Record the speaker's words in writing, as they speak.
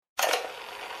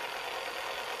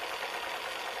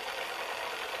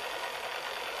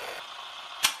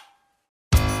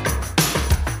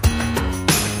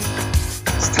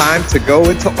time to go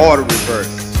into Auto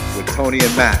Reverse with Tony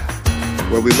and Matt,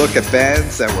 where we look at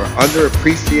bands that were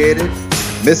underappreciated,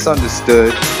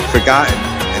 misunderstood, forgotten,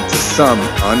 and to some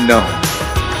unknown.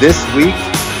 This week,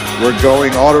 we're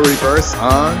going Auto Reverse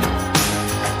on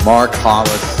Mark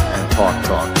Hollis and Talk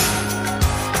Talk.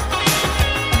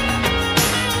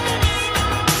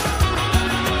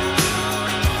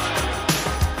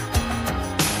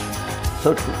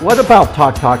 So what about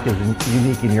Talk Talk is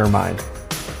unique in your mind?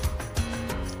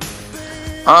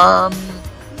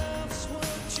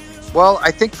 Well,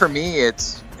 I think for me,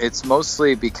 it's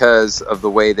mostly because of the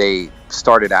way they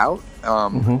started out,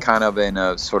 kind of in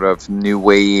a sort of new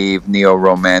wave, new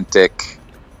romantic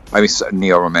right.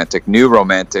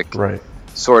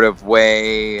 sort of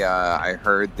way. I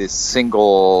heard this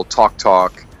single Talk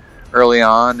Talk early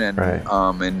on, and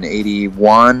in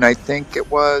 '81, I think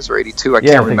it was, or '82, I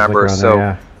can't remember.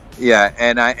 And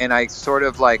I sort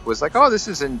of was like, oh, this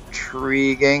is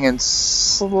intriguing and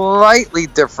slightly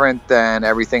different than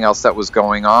everything else that was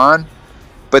going on,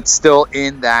 but still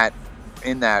in that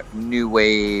new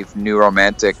wave, new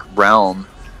romantic realm.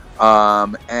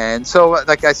 And so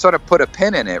I sort of put a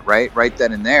pin in it right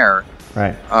then and there.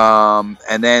 Right.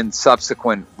 And then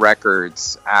subsequent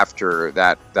records after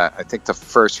that, I think the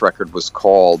first record was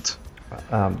called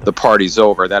The Party's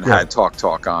Over, that had Talk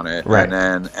Talk on it. Right.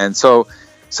 And so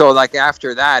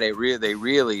after that, they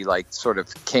really sort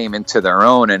of came into their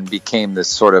own and became this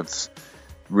sort of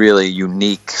really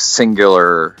unique,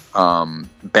 singular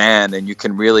band. And you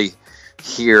can really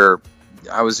hear,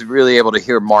 I was really able to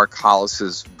hear Mark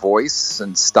Hollis's voice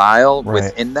and style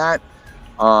within that.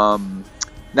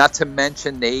 Not to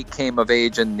mention they came of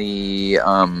age in the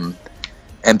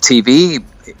MTV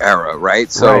era, right?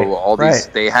 So all these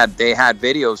they had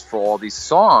videos for all these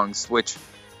songs, which,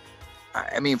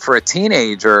 I mean, for a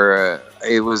teenager,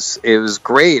 it was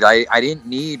great. I didn't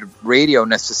need radio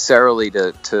necessarily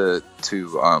to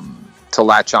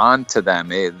latch on to them.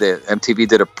 The MTV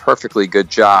did a perfectly good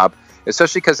job,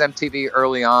 especially because MTV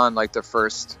early on, like that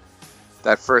first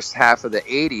half of the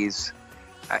 '80s.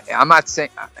 I'm not saying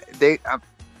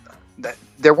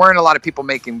there weren't a lot of people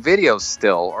making videos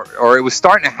still, or it was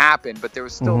starting to happen, but there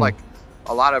was still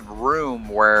a lot of room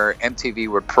where MTV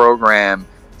would program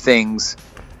things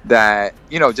that,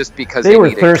 just because they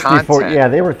needed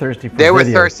content. They were thirsty for They were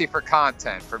thirsty for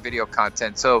content, for video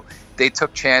content. So they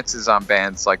took chances on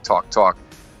bands like Talk Talk,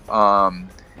 and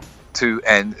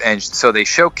so they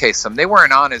showcased them. They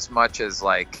weren't on as much as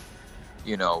 38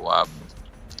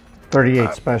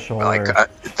 Special,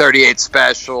 38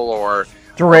 Special, or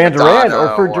Duran Duran,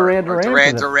 or Duran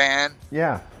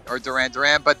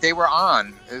Duran, but they were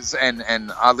on.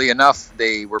 And oddly enough,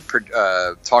 they were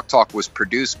Talk Talk was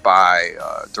produced by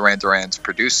Duran Duran's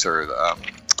producer.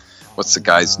 What's the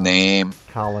guy's name?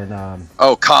 Colin.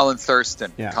 Colin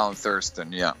Thurston. Yeah. Colin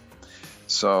Thurston. Yeah.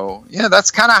 So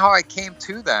that's kind of how I came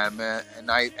to them,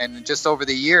 and just over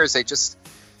the years, they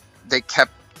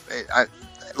kept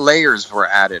layers were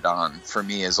added on for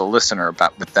me as a listener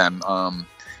with them.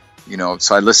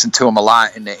 So I listened to them a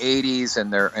lot in the '80s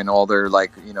and all their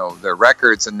their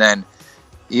records, and then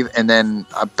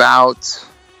about,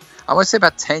 I want to say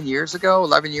about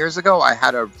 11 years ago, I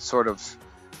had a sort of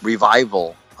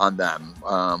revival on them.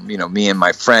 Me and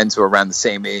my friends who were around the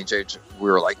same age,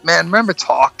 we were like, man, remember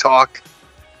Talk Talk?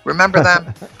 Remember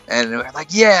them? And we were like,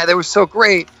 yeah, they were so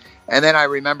great. And then I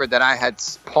remembered that I had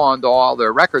pawned all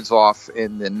their records off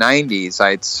in the 90s. I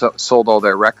had sold all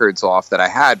their records off that I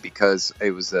had because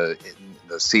it was the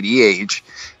CD age,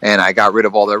 and I got rid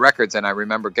of all their records. And I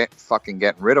remember getting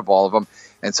rid of all of them.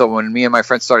 And so when me and my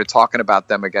friends started talking about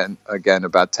them again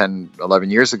about 10,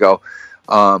 11 years ago,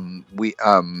 I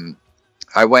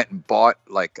went and bought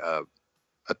a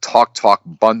Talk Talk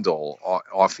bundle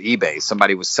off eBay.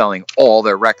 Somebody was selling all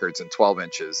their records in 12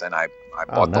 inches, and I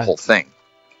bought the whole thing.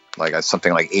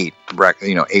 Something like 8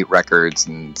 records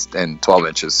and 12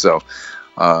 inches. So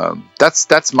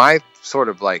that's my sort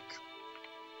of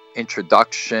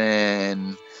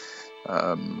introduction,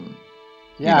 to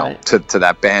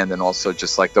that band, and also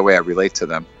just the way I relate to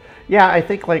them. Yeah, I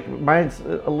think mine's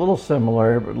a little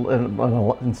similar, but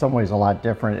in some ways a lot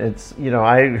different. It's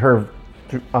I heard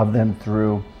of them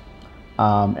through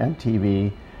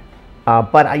MTV.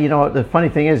 But the funny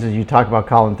thing is you talk about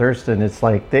Colin Thurston. It's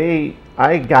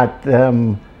I got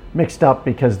them mixed up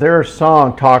because their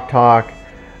song Talk Talk,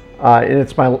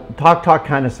 it's my Talk Talk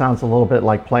kind of sounds a little bit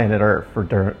like Planet Earth for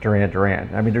Duran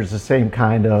Duran. I mean, there's the same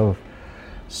kind of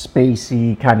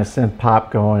spacey kind of synth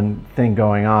pop thing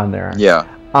going on there. Yeah.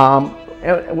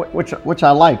 Which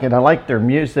I like, and I like their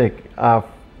music.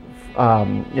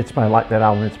 It's My Life. That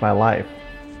album, It's My Life.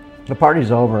 The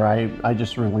Party's Over, I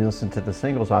just really listened to the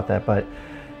singles off that, but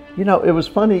it was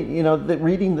funny,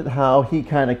 reading how he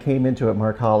kind of came into it,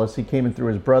 Mark Hollis. He came in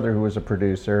through his brother, who was a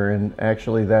producer, and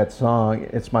actually that song,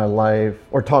 It's My Life,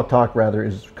 or Talk Talk rather,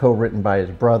 is co-written by his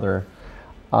brother.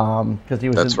 Because he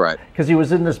was That's right. Because he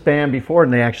was in this band before,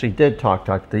 and they actually did Talk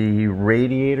Talk, the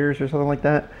Radiators or something like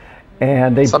that.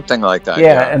 And they something like that.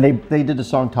 Yeah, and they did the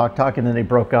song Talk Talk, and then they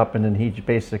broke up, and then he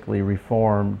basically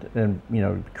reformed and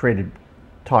created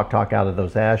Talk Talk out of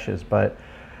those ashes. But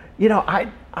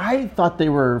I thought they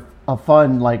were a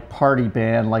fun party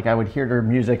band. Like I would hear their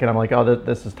music, and I'm like, oh,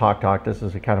 this is Talk Talk. This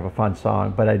is a kind of a fun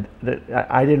song. But I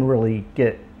didn't really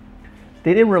they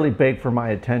didn't really beg for my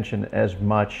attention as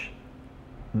much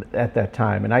at that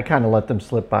time, and I kind of let them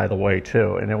slip by the way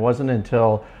too. And it wasn't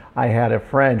until I had a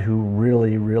friend who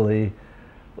really, really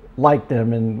liked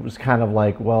them and was kind of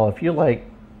like, well, if you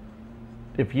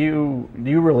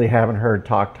really haven't heard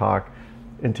Talk Talk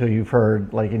until you've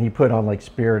heard and he put on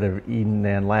Spirit of Eden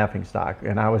and Laughingstock,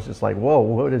 and I was just like, whoa,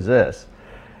 what is this?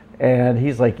 And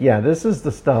he's like, yeah, this is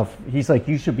the stuff. He's like,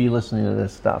 you should be listening to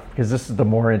this stuff because this is the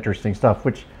more interesting stuff,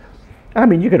 which, I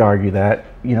mean, you could argue that,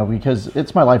 because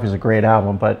It's My Life is a great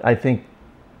album, but I think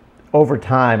over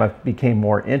time I became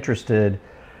more interested.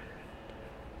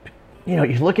 You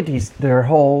look at their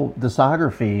whole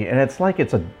discography, and it's like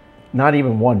it's not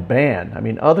even one band. I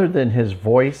mean, other than his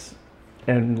voice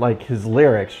and his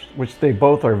lyrics, which they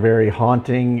both are very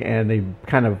haunting, and they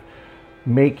kind of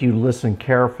make you listen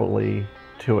carefully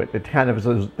to it. It kind of is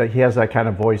that he has that kind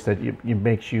of voice that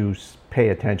makes you pay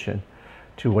attention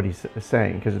to what he's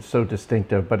saying because it's so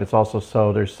distinctive, but it's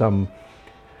also there's some.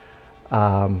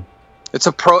 It's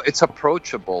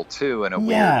approachable too in a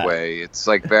weird way. It's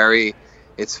very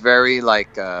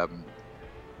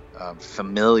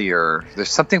familiar. There's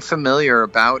something familiar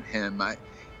about him. I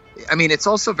mean, it's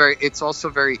also very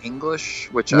English,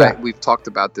 which we've talked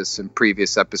about this in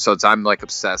previous episodes. I'm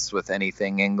obsessed with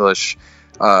anything English.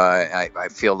 I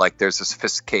feel like there's a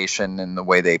sophistication in the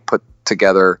way they put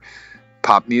together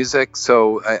pop music.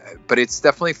 So, but it's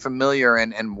definitely familiar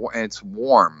and it's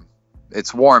warm.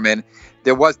 It's warm, and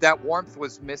that warmth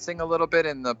was missing a little bit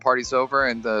in The Party's Over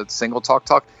and the single Talk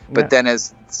Talk. But then,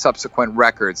 as subsequent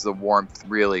records, the warmth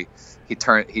really he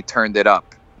turned it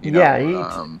up.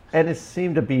 And it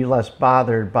seemed to be less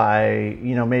bothered by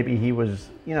maybe he was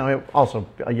also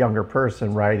a younger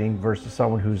person writing versus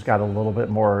someone who's got a little bit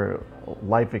more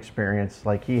life experience.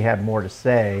 Like he had more to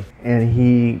say, and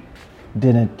he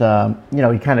didn't.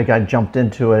 He kind of jumped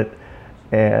into it.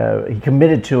 He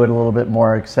committed to it a little bit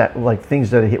more, except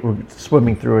things that were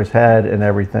swimming through his head and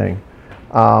everything.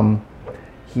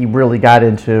 He really got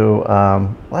into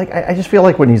I just feel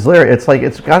like when he's lyric,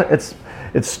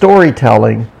 it's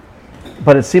storytelling,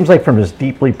 but it seems like from this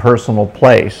deeply personal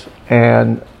place,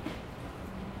 and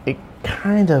it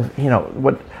kind of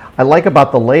what I like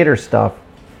about the later stuff.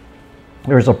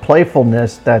 There's a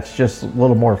playfulness that's just a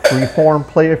little more freeform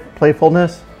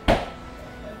playfulness.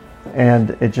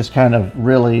 And it just kind of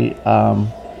really,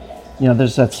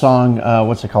 there's that song,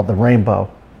 what's it called? The Rainbow.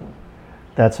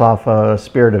 That's off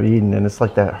Spirit of Eden. And it's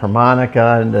like that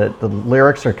harmonica, and the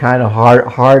lyrics are kind of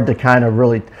hard to kind of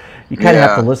really, you kind of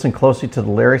have to listen closely to the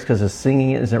lyrics because the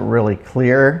singing isn't really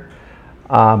clear.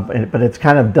 But it's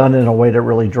kind of done in a way to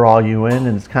really draw you in.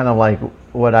 And it's kind of like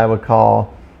what I would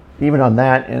call, even on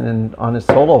that and then on his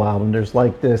solo album, there is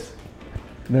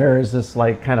this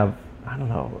kind of, I don't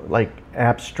know,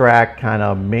 abstract kind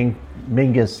of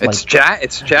Mingus. It's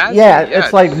jazz. Yeah,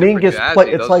 it's like Mingus.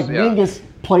 Mingus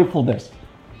playfulness.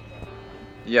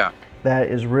 Yeah,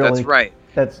 that is really. That's right.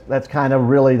 That's kind of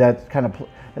really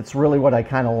it's really what I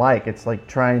kind of like. It's like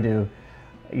trying to,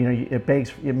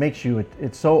 it makes you.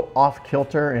 It's so off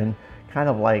kilter and kind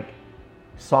of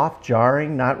soft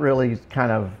jarring, not really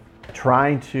kind of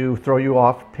trying to throw you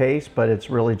off pace, but it's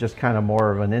really just kind of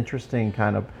more of an interesting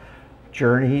kind of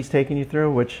journey he's taking you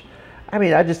through, which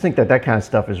I just think that kind of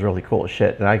stuff is really cool as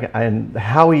shit. And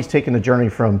how he's taken the journey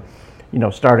from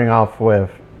starting off with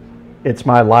It's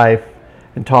My Life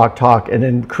and Talk and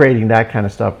then creating that kind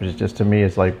of stuff is just, to me,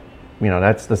 is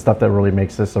that's the stuff that really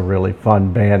makes this a really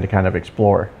fun band to kind of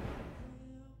explore.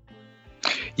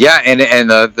 Yeah, and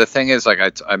the thing is,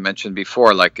 I mentioned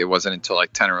before, it wasn't until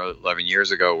 10 or 11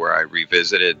 years ago where I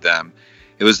revisited them.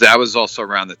 That was also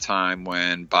around the time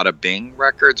when Bada Bing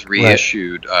Records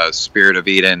reissued Spirit of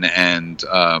Eden and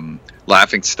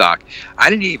Laughingstock.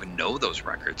 I didn't even know those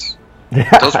records.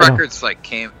 Yeah, those records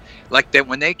came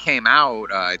when they came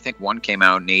out. I think one came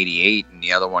out in '88 and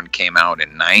the other one came out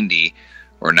in '90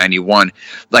 or '91.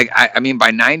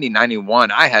 By 90,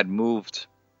 91, I had moved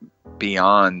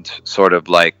beyond sort of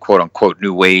quote unquote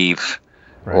new wave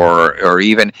Right. or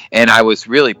even, and I was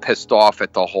really pissed off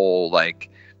at the whole, like,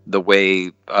 the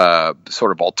way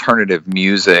sort of alternative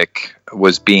music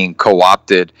was being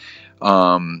co-opted,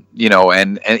 you know,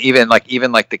 and even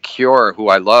like The Cure, who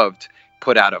I loved,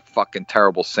 put out a fucking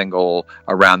terrible single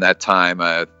around that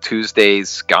time.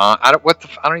 Tuesday's Gone. I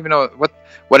don't even know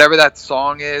whatever that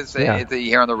song is that you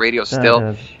hear on the radio still.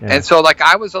 Yeah. And so, like,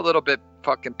 I was a little bit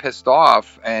fucking pissed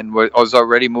off, and I was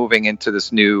already moving into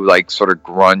this new, like, sort of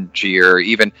grungier,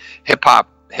 even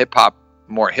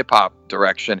more hip hop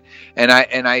direction. And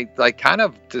I like kind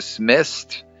of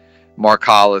dismissed Mark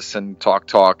Hollis and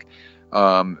Talk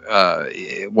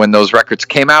when those records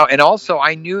came out. And also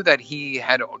I knew that he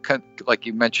had, like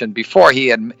you mentioned before, he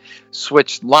had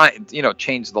switched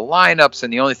changed the lineups,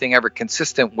 and the only thing ever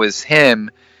consistent was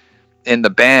him in the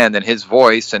band and his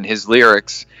voice and his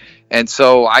lyrics. And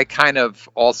so I kind of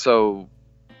also,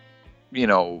 you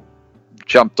know,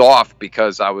 jumped off,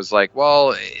 because I was like,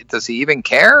 well, does he even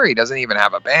care? He doesn't even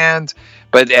have a band.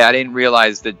 But I didn't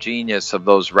realize the genius of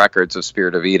those records of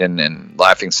Spirit of Eden and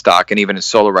Laughing Stock, and even his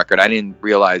solo record. I didn't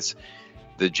realize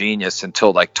the genius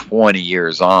until like 20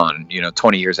 years on,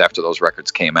 20 years after those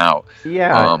records came out.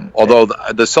 Yeah. Although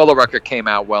the solo record came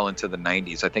out well into the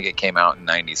 90s. I think it came out in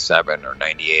 97 or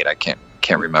 98. I can't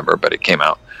remember, but it came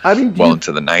out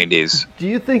into the 90s. Do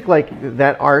you think like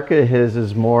that arc of his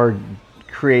is more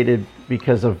created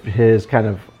because of his kind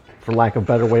of, for lack of a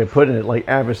better way of putting it, like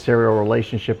adversarial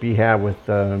relationship he had with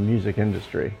the music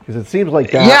industry? Because it seems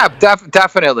like that. Yeah,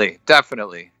 definitely.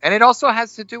 And it also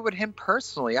has to do with him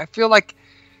personally. I feel like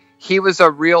he was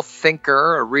a real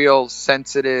thinker, a real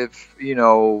sensitive,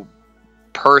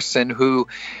 person who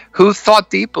thought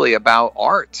deeply about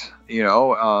art,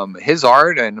 his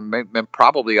art and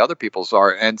probably other people's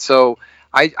art. And so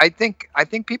I think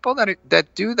people that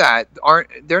do that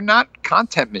they're not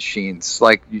content machines.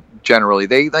 Like, generally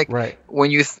they like, right.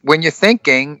 when you're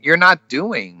thinking, you're not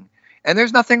doing, and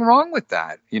there's nothing wrong with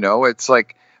that. It's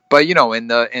like, but in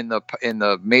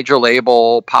the major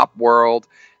label pop world,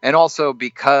 and also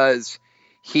because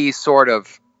he was sort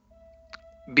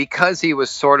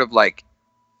of like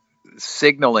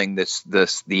signaling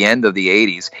the end of the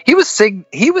 80s. He was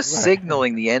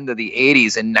signaling the end of the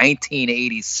 80s in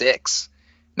 1986.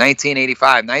 1985,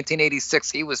 1986,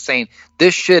 he was saying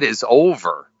this shit is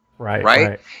over.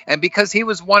 Right. And because he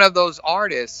was one of those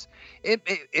artists,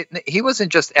 he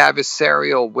wasn't just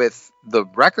adversarial with the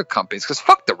record companies, because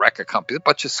fuck the record companies, a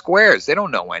bunch of squares. They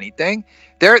don't know anything.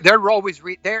 They're always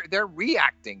they're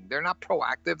reacting. They're not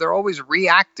proactive. They're always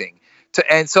reacting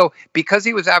to. And so because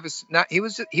he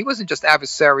wasn't just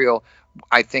adversarial,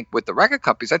 I think, with the record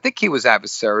companies. I think he was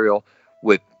adversarial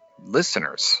with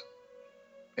listeners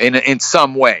in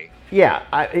some way. Yeah,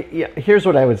 here's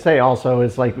what I would say also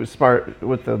is, like, smart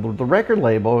with the record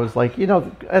label is like,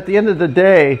 at the end of the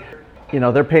day,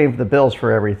 they're paying the bills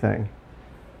for everything.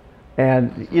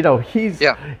 And,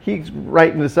 he's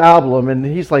writing this album, and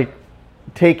he's like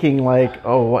taking like,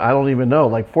 I don't even know,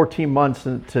 like 14 months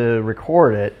to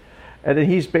record it. And then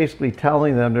he's basically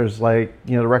telling them, there's like,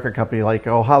 the record company, like,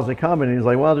 oh, how's it coming? And he's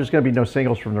like, well, there's going to be no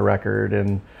singles from the record.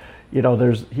 And,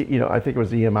 there's, I think it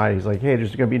was EMI. He's like, hey,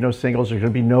 there's going to be no singles. There's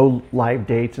going to be no live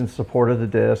dates in support of the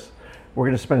disc. We're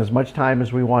going to spend as much time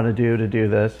as we want to do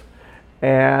this.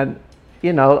 And,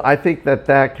 I think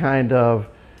that kind of,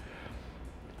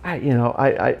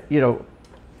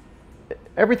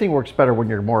 everything works better when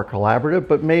you're more collaborative,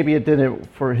 but maybe it didn't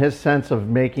for his sense of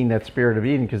making that Spirit of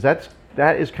Eden, because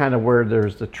that is kind of where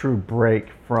there's the true break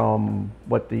from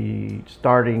what the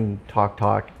starting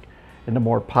Talk and the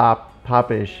more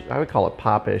popish, I would call it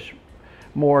popish,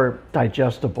 more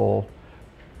digestible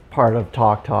part of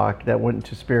Talk that went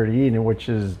into Spirit of Eden, which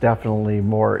is definitely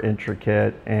more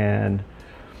intricate and,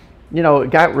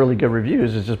 it got really good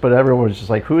reviews. It's just, but everyone was just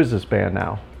like, who is this band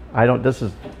now? This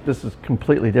is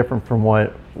completely different from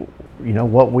what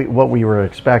we were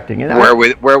expecting. And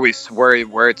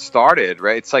where it started,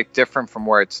 right? It's like different from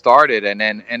where it started. And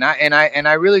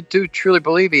I really do truly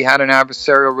believe he had an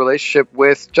adversarial relationship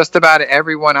with just about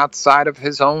everyone outside of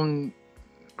his own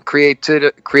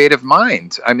creative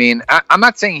mind. I mean, I'm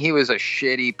not saying he was a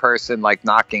shitty person, like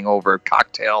knocking over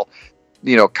cocktail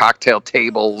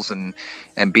tables and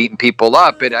beating people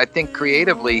up, but I think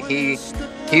creatively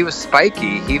he was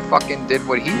spiky. He fucking did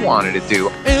what he wanted to do.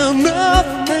 And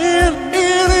nothing,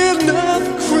 it is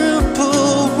nothing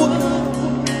crippled.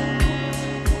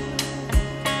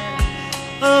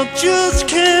 I just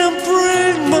can't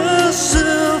bring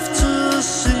myself to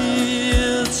see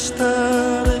it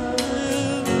started.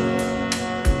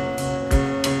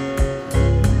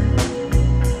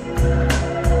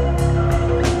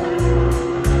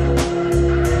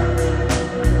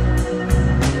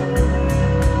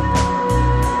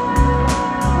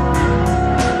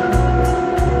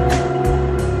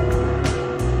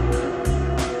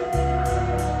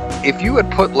 if you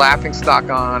had put Laughing Stock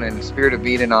on and Spirit of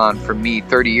Eden on for me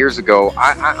 30 years ago,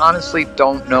 I honestly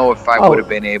don't know if I would have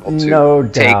been able to no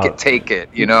doubt. take it,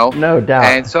 you know? No doubt.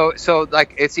 And so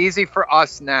like, it's easy for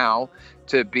us now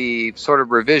to be sort of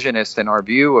revisionist in our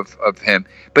view of him.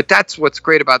 But that's what's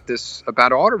great about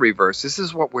Auto Reverse. This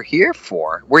is what we're here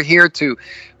for. We're here to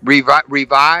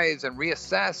revise and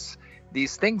reassess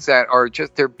these things that are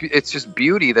just it's just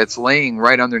beauty that's laying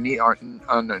right underneath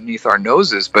our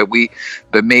noses. But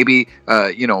maybe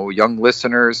young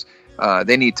listeners,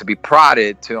 they need to be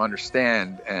prodded to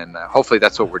understand, and hopefully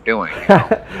that's what we're doing. You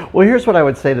know? Well, here's what I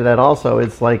would say to that also.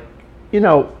 It's like,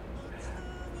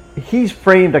 he's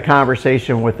framed a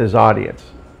conversation with his audience.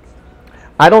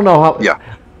 I don't know how. Yeah.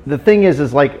 The thing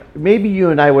is like, maybe you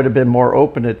and I would have been more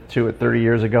open to it 30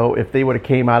 years ago if they would have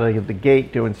came out of the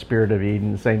gate doing Spirit of Eden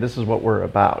and saying, this is what we're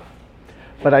about.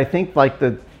 But I think like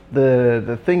the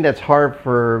thing that's hard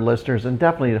for listeners, and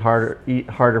definitely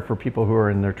harder for people who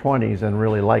are in their 20s and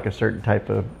really like a certain type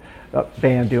of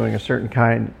band doing a certain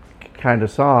kind of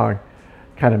song,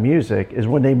 kind of music, is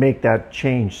when they make that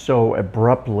change so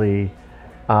abruptly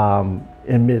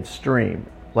in midstream.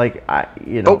 Like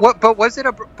But was it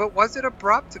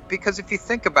abrupt? Because if you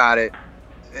think about it,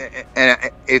 and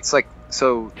it's like,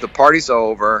 so the party's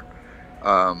over.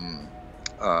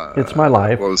 It's My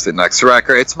Life. What was the next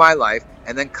record? It's My Life,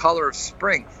 and then Color of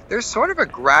Spring. There's sort of a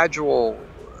gradual.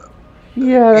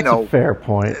 Yeah, that's a fair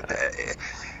point.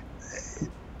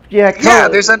 Yeah,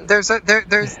 there's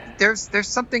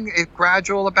something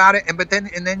gradual about it, but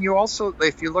then you also,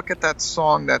 if you look at that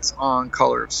song that's on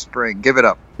Color of Spring, Give It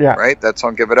Up, yeah, right? That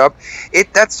song, Give It Up,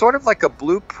 that's sort of like a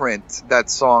blueprint, that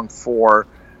song, for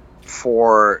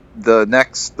the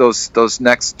those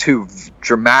next two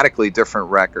dramatically different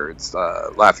records,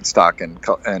 Laughing Stock and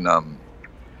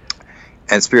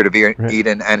Spirit of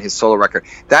Eden, and his solo record.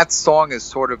 That song is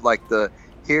sort of like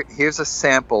here's a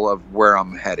sample of where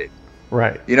I'm headed.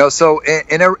 Right. So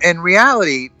in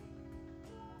reality,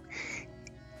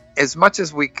 as much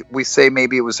as we say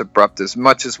maybe it was abrupt, as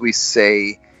much as we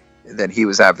say that he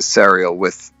was adversarial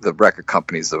with the record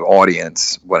companies, the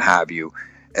audience, what have you,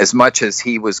 as much as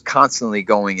he was constantly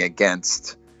going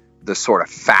against the sort of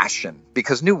fashion,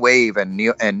 because new wave and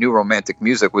new romantic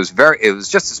music was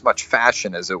just as much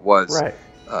fashion as it was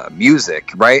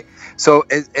music, right? So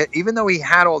even though he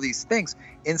had all these things,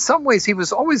 in some ways he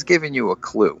was always giving you a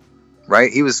clue.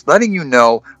 Right? He was letting you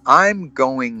know, I'm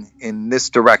going in this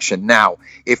direction. Now,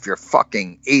 if you're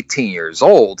fucking 18 years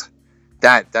old,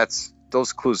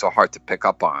 those clues are hard to pick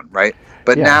up on, right?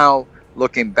 But now,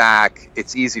 looking back,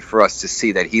 it's easy for us to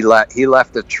see that he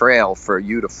left a trail for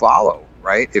you to follow,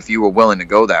 right? If you were willing to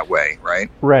go that way, right?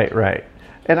 Right.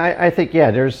 And I think,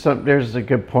 there's a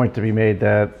good point to be made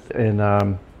that in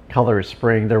Color of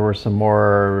Spring, there were some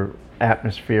more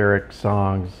atmospheric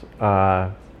songs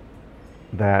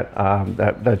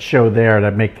that show there,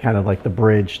 that make kind of like the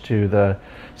bridge to the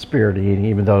Spirit of Eden,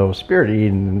 even though Spirit of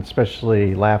Eden,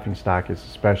 especially Laughing Stock, is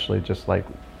especially just like,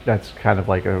 that's kind of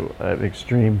like an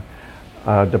extreme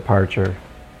departure.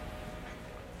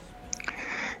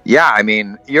 Yeah, I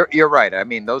mean, you're right. I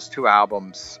mean, those two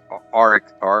albums are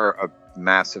a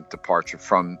massive departure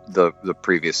from the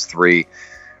previous three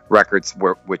records,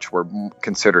 which were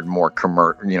considered more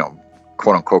quote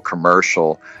unquote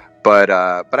commercial. But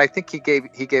I think he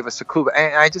gave us a clue,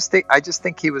 and I just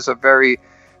think he was a very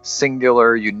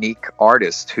singular, unique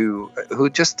artist who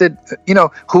just did,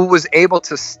 who was able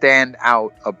to stand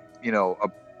out in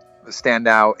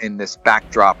this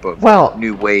backdrop of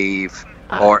new wave,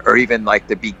 or even like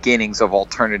the beginnings of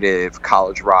alternative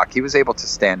college rock. He was able to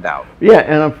stand out.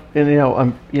 Yeah,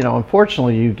 and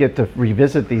unfortunately, you get to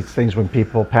revisit these things when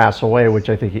people pass away, which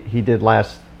I think he did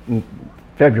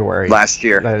February last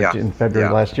year, in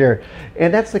February last year,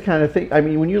 and that's the kind of thing. I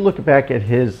mean, when you look back at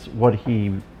what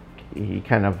he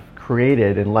kind of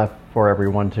created and left for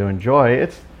everyone to enjoy,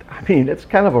 it's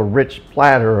kind of a rich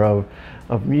platter of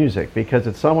music, because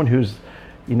it's someone who's,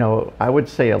 I would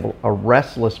say a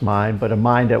restless mind, but a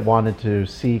mind that wanted to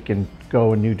seek and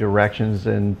go in new directions,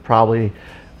 and probably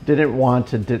didn't want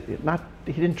to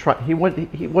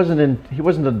he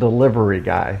wasn't a delivery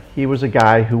guy. He was a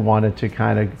guy who wanted to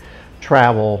kind of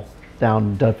travel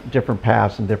down different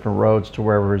paths and different roads to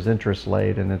wherever his interest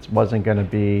laid, and he wasn't going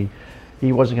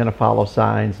to follow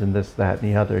signs and this, that, and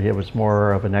the other. It was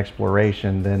more of an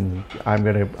exploration than I'm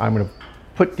going to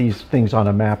put these things on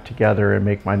a map together and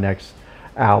make my next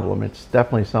album. It's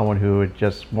definitely someone who is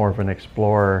just more of an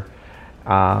explorer,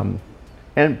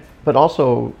 but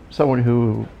also someone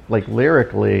who, like,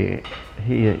 lyrically,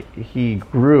 he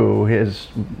grew. His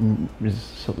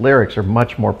lyrics are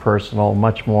much more personal,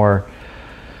 much more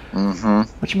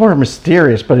much more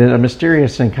mysterious, but in a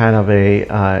mysterious and kind of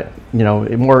a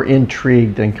more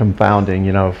intrigued and confounding.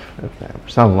 If I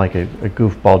sound like a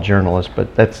goofball journalist,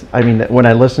 but that's, I mean, when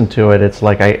I listen to it, it's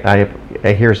like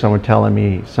I hear someone telling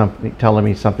me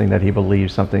something that he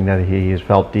believes, something that he has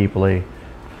felt deeply,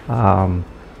 and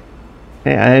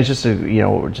it's just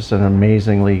just an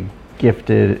amazingly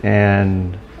gifted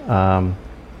and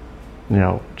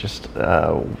just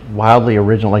wildly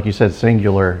original, like you said,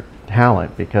 singular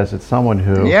talent, because it's someone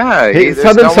who there's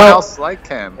no one else like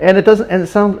him, and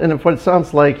what it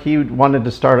sounds like, he wanted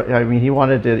to start. I mean, he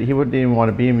wouldn't even want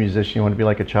to be a musician. He wanted to be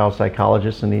like a child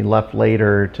psychologist, and he left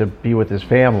later to be with his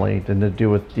family than to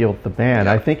deal with the band.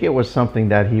 I think it was something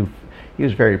that he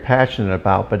was very passionate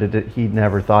about, but he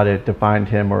never thought it defined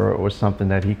him, or it was something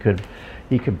that he could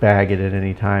bag it at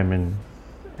any time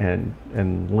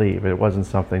and leave. It wasn't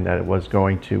something that it was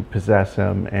going to possess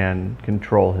him and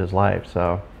control his life.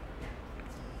 So,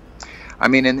 I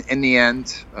mean, in the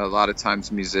end, a lot of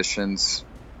times musicians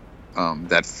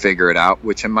that figure it out,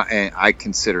 which I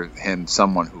consider him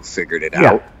someone who figured it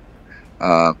out.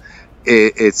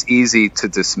 It's easy to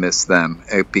dismiss them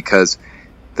because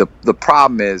the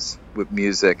problem is with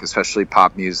music, especially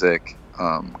pop music,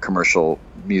 commercial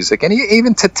music, and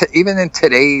even in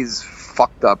today's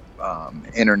fucked up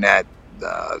internet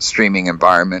streaming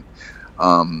environment,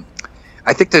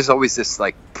 I think there's always this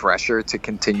like pressure to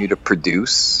continue to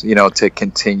produce, to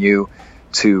continue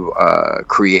to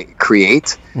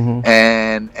create,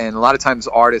 and a lot of times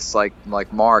artists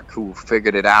like Mark, who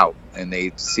figured it out, and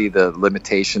they see the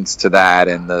limitations to that,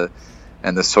 and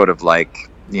the sort of like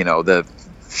the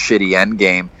shitty end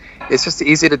game. It's just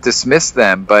easy to dismiss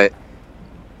them, but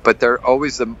they're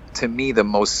always to me the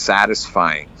most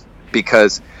satisfying,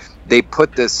 because they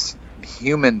put this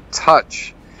human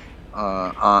touch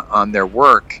on their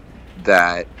work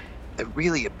that it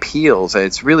really appeals, and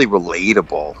it's really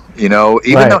relatable.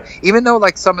 Even though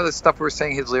like some of the stuff we're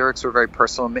saying, his lyrics were very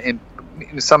personal, and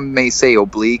some may say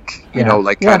oblique,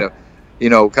 there's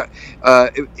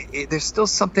still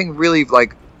something really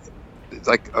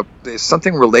there's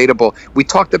something relatable. We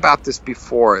talked about this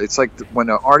before. It's like when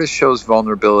an artist shows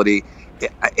vulnerability,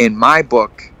 in my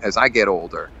book, as I get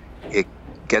older, it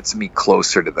gets me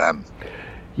closer to them.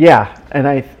 Yeah,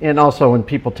 and also when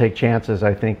people take chances,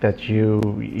 I think that you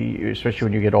especially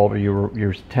when you get older,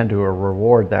 you tend to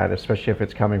reward that, especially if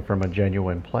it's coming from a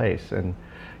genuine place. And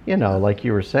like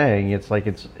you were saying, it's like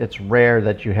it's rare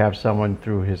that you have someone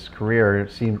through his career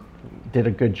did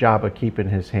a good job of keeping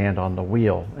his hand on the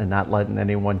wheel and not letting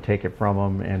anyone take it from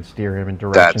him and steer him in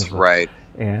directions. That's right.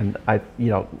 And I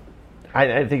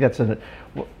think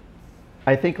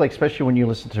I think like, especially when you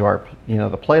listen to our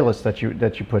the playlist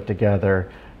that you put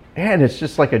together, and it's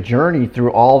just like a journey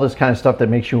through all this kind of stuff that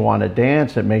makes you want to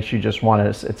dance. It makes you just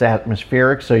want to. It's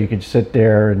atmospheric, so you can sit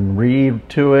there and read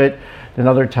to it.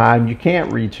 Another time you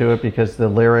can't read to it because the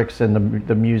lyrics and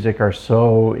the music are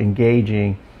so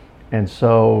engaging and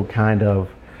so kind of,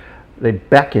 they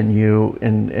beckon you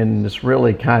in this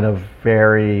really kind of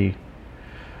very,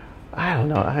 I don't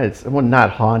know, it's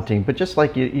not haunting, but just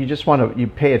like you just want to, you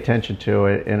pay attention to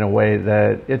it in a way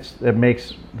that it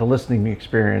makes the listening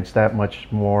experience that much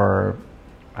more,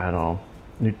 I don't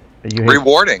know,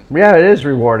 rewarding. Yeah, it is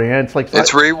rewarding. And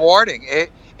it's rewarding.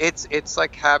 It's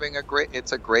like having a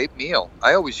great meal.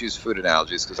 I always use food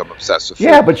analogies because I'm obsessed with food.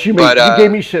 Yeah, but you gave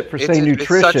me shit for saying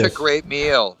nutritious. It's such a great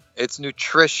meal. It's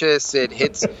nutritious. It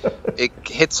hits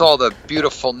all the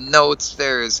beautiful notes.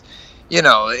 There's,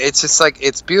 it's just like,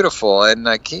 it's beautiful, and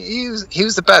like he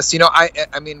was the best.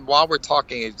 I mean, while we're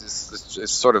talking,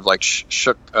 it's sort of like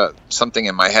shook something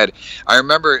in my head. I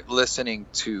remember listening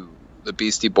to the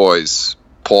Beastie Boys,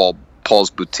 Paul's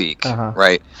Boutique,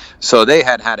 right? So they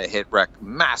had a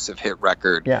massive hit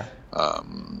record. Yeah.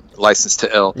 License to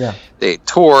Ill. Yeah. They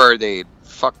toured. They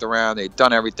fucked around. They'd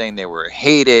done everything. They were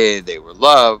hated. They were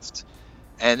loved.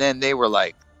 And then they were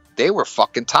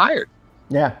fucking tired.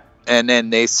 Yeah. And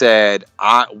then they said,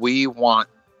 we want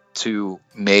to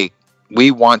be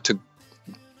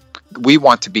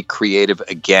creative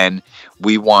again.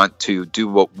 We want to do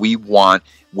what we want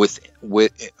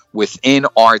within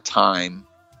our time,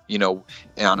 on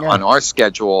our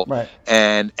schedule. Right.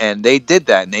 And they did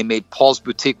that, and they made Paul's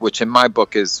Boutique, which in my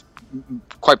book is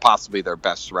quite possibly their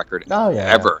best record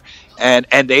ever. And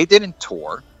they didn't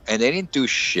tour, and they didn't do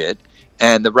shit,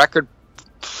 and the record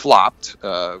flopped,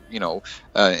 in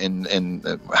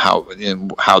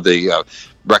how the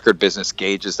record business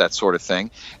gauges that sort of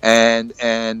thing,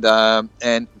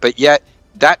 but yet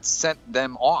that sent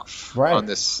them off on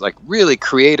this like really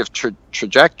creative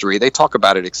trajectory. They talk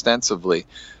about it extensively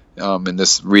in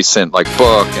this recent like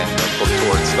book and book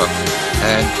tour and stuff.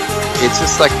 And it's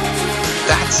just like,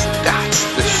 that's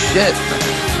the shit, man.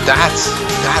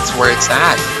 That's where it's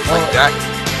at. Like that,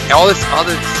 all this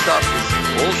other stuff is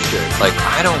bullshit. Like,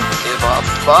 I don't give a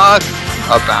fuck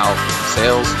about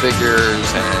sales figures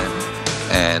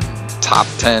and top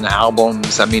 10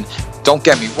 albums. I mean, don't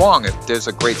get me wrong, if there's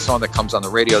a great song that comes on the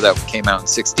radio that came out in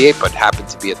 68 but happened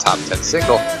to be a top 10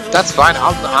 single, that's fine.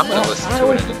 I'm going to listen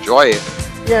to it and enjoy it.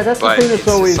 Yeah, that's the thing that's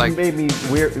always like, made me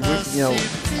weird. You know,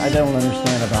 I don't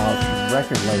understand about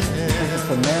record labels because it's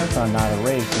a marathon, not a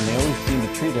race, and they always seem to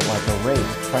treat it like a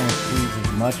race, trying to squeeze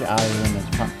as much out of them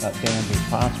as bands as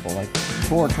possible. Like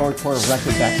tour,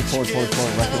 record back to tour,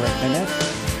 record, and that's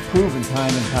proven time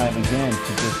and time again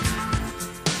to just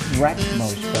wreck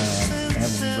most bands and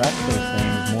wreck those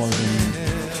things more than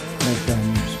make them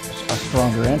a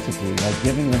stronger entity. Like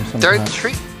giving them some.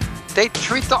 They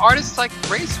treat the artists like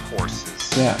race horses.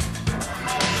 Yeah.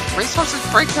 Racehorses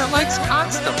break their legs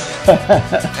constantly,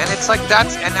 and it's like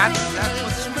that's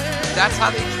how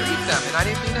they treat them. And I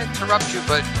didn't mean to interrupt you,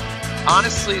 but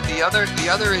honestly, the other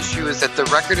issue is that the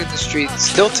record industry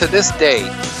still to this day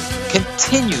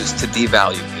continues to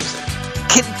devalue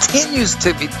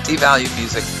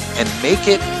music, and make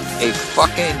it a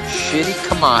fucking shitty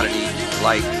commodity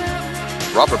like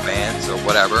rubber bands or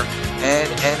whatever. And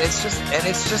it's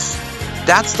just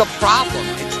that's the problem.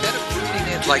 Instead of treating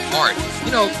it like art,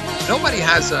 you know, nobody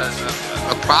has a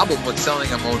problem with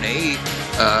selling a Monet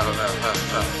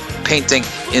painting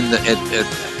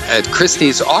at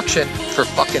Christie's auction for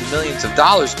fucking millions of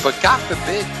dollars. But God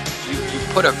forbid you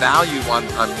put a value on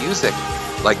music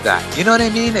like that. You know what I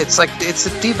mean? It's like it's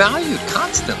devalued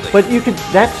constantly. But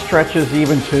that stretches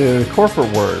even to the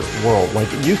corporate world.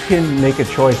 Like you can make a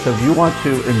choice of you want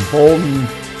to embolden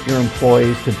your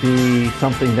employees to be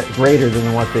something that greater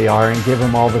than what they are and give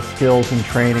them all the skills and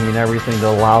training and everything to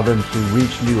allow them to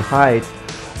reach new heights,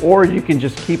 or you can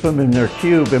just keep them in their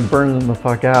cube and burn them the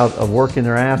fuck out of working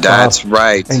their ass off. That's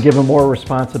right. And give them more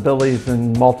responsibilities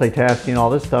and multitasking, all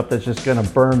this stuff that's just going to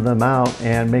burn them out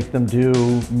and make them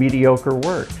do mediocre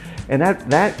work. And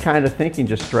that kind of thinking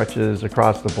just stretches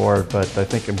across the board, but I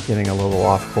think I'm getting a little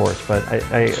off course. But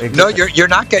no, you're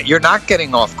not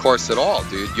getting off course at all,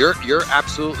 dude. You're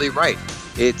absolutely right.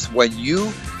 It's when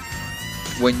you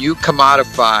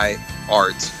commodify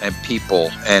art and people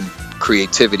and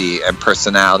creativity and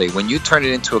personality, when you turn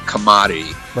it into a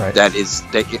commodity, right,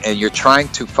 and you're trying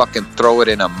to fucking throw it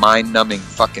in a mind-numbing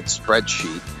fucking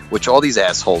spreadsheet, which all these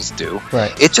assholes do,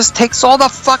 right, it just takes all the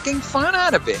fucking fun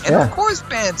out of it. And of course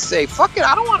bands say, fuck it,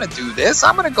 I don't want to do this.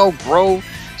 I'm gonna go grow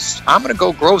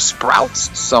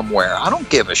sprouts somewhere. I don't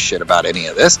give a shit about any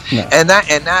of this. No. And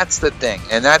that's the thing.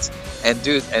 And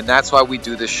that's why we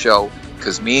do this show,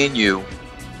 because me and you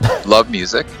love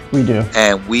music. We do.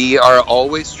 And we are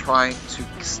always trying to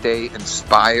stay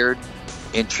inspired,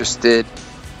 interested,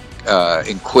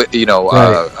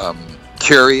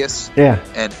 curious,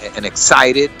 and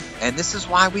excited. And this is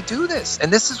why we do this.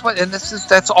 And that's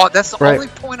the only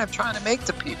point I'm trying to make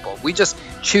to people. We just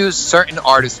choose certain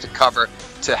artists to cover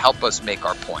to help us make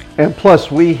our point. And plus,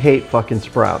 we hate fucking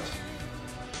sprouts.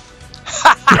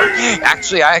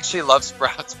 Actually, I actually love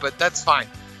sprouts, but that's fine.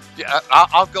 Yeah,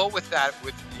 I'll go with that.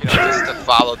 Just to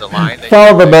follow the line.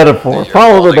 Follow the metaphor.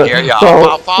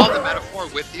 I'll follow the metaphor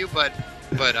with you, but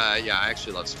yeah, I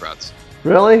actually love sprouts.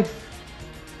 Really?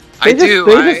 I do.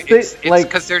 It's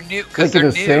because they're new. Because they're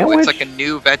new. Sandwich? It's like a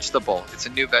new vegetable. It's a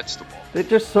new vegetable. They're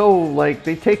just so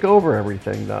they take over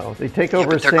everything, though. They take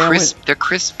over a sandwich. They're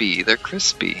crispy. They're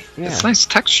crispy. Yeah. It's nice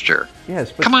texture.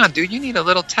 Yes. But come on, dude. You need a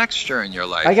little texture in your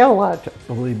life. I got a lot.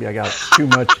 Believe me, I got too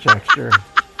much texture.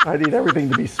 I need everything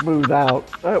to be smoothed out.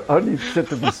 I need shit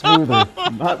to be smoother,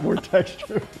 not more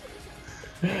texture.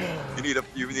 You need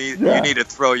to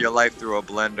throw your life through a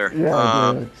blender.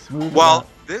 Yeah. Well,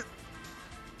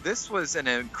 this was an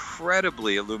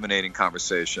incredibly illuminating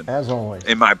conversation, as always,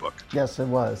 in my book. Yes, it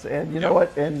was. And you know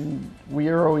what? And we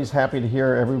are always happy to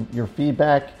hear your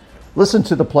feedback. Listen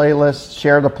to the playlist.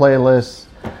 Share the playlist.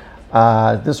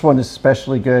 This one is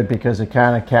especially good because it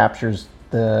kind of captures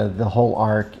the whole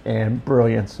arc and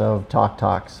brilliance of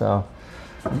Talk. So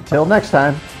until next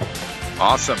time.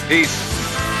 Awesome. Peace.